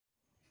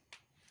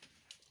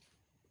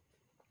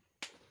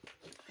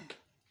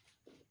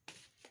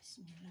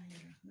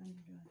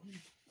Bismillahirrahmanirrahim.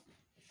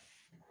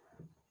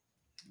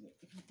 Yuk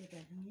kita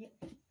datang yuk.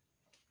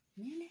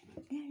 Ini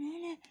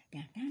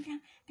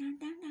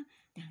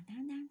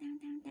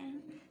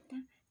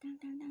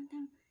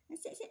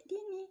Sik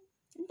gini.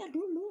 Entar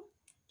dulu.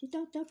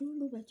 Ditaruh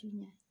dulu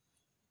bajunya.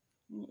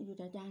 Ini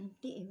udah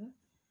cantik ya.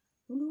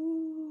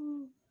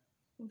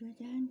 Udah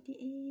cantik.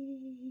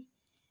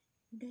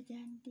 Udah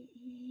cantik.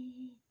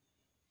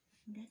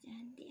 Udah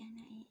cantik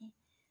anaknya.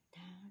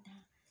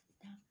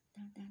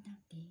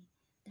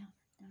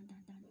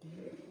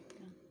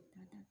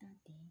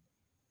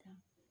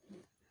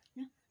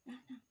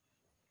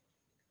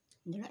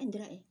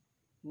 Ndelok.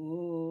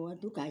 Oh,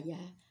 aduh kaya.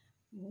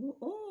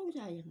 Oh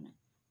sayang nak.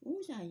 Oh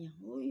sayang.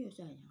 Oh iya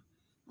sayang.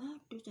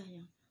 Aduh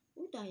sayang.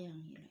 Oh sayang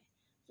gila.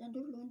 Entar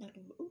dulu.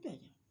 Oh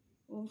sayang.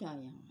 Oh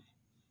sayang.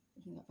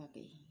 Enggak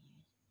pakai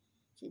ini.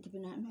 Sik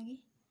dibenakno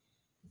iki.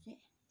 Sik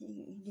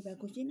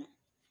dibagusin nak.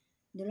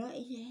 Ndelok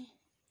iki.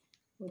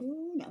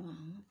 Aduh, enggak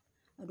mau.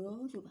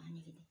 Aduh, sukanya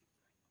gitu.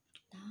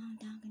 Tang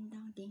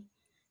kentang ting.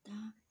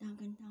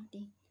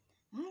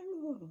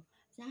 Halo,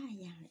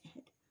 sayang.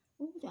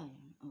 Oh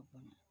sayang, apa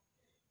nak?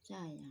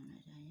 Sayang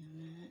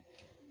nak.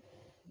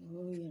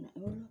 Oh iya nak.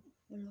 Oh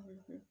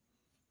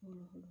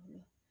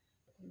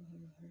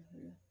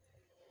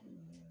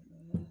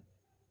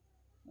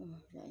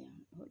sayang.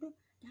 Aduh,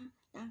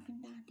 tang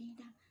kentang ting.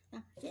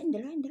 Sik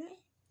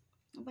ndelok.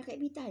 Pakai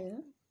pita ya.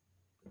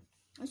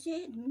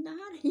 Sik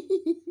bentar.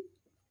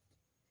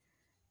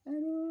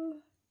 Aduh.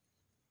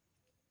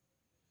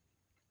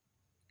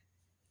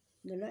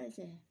 Ndelok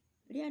sih.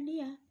 Lihat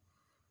dia.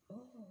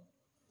 Oh.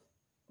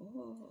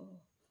 Aduh.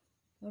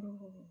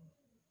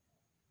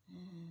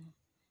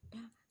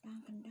 Tang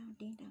kentang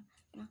ting.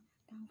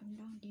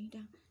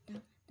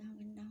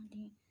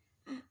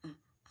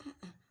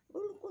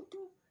 Ulu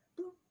kudu.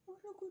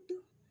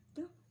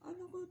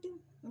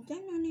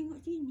 Jangan nengok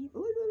sini.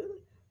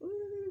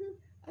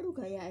 Aduh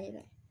gaya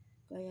air.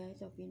 Gaya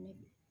sopine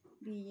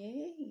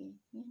piye iki?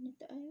 Ngene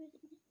tok ae.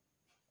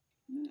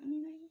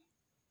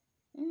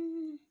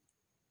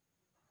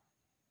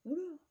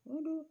 Aduh,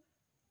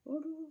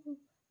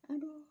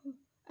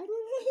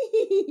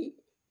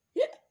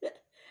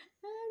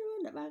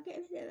 enggak pakai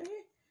dah.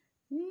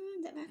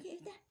 Enggak pakai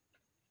dah.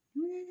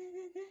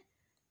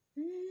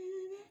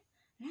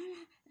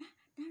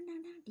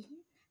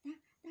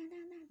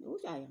 Oh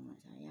sayang nak.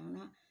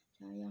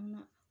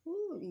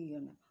 Oh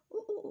iya nak.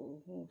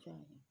 Oh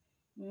sayang.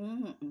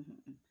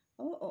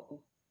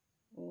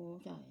 Oh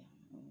sayang.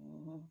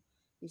 Oh.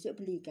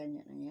 Besok belikan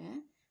ya.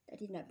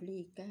 Tadi enggak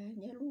belikan,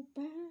 ya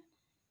lupa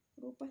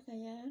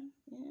sayang.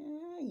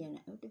 Ya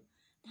nak udah.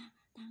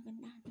 Tang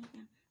kentang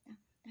ting.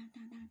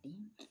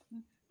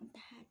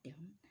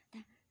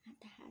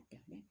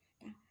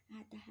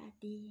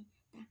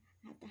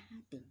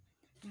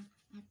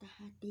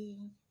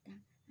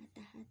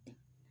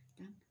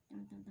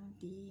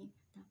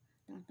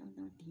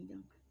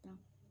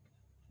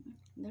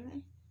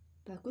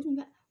 Bagus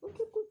enggak?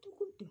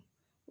 Kudu.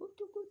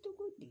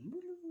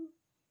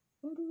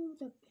 Aduh,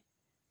 tapi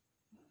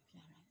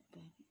salah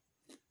banget.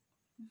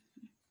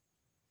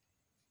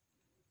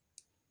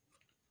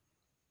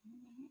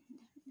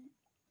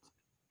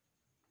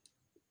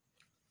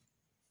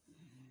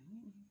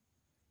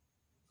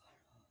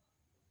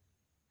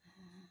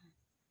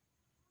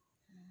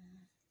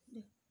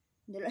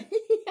 Ndelok.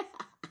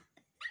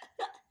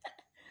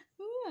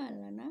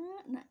 Walah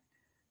nak.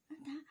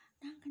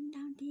 Tang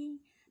kentang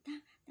ting.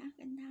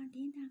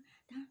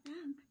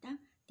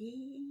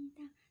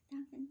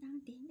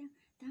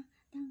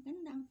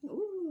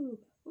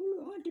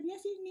 Ngadepnya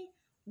sini.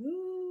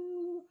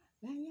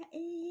 Gaya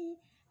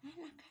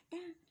ala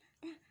kadang.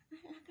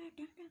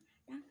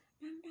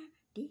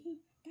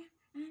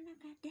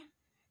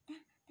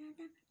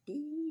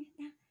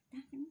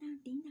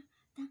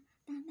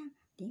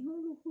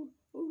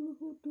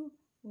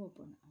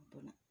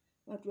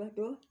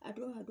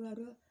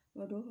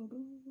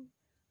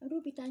 Aduh,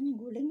 pitanya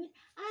guling.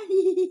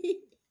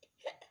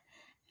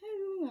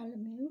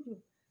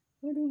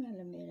 Aduh,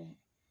 ngalem ya.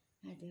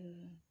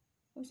 Aduh.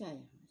 Oh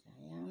sayang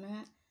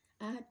nak.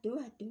 Aduh.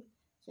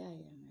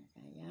 Sayang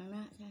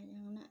nak.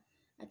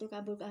 Aduh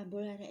kabul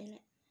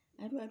arek.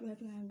 Aduh,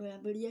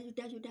 ambul. Ya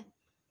sudah.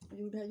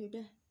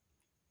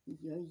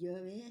 Iya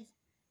wes.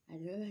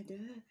 Aduh.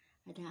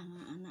 Ada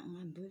anak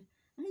ngambul.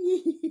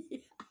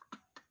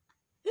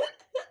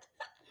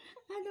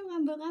 Aduh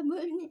ngambul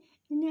ini.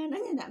 Ini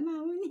anaknya enggak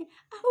mau ini.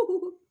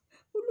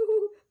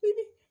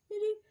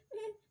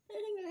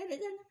 Ini ngeledek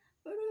sana.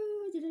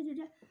 Aduh,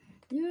 sudah.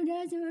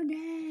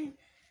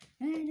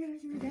 Aduh,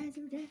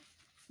 sudah.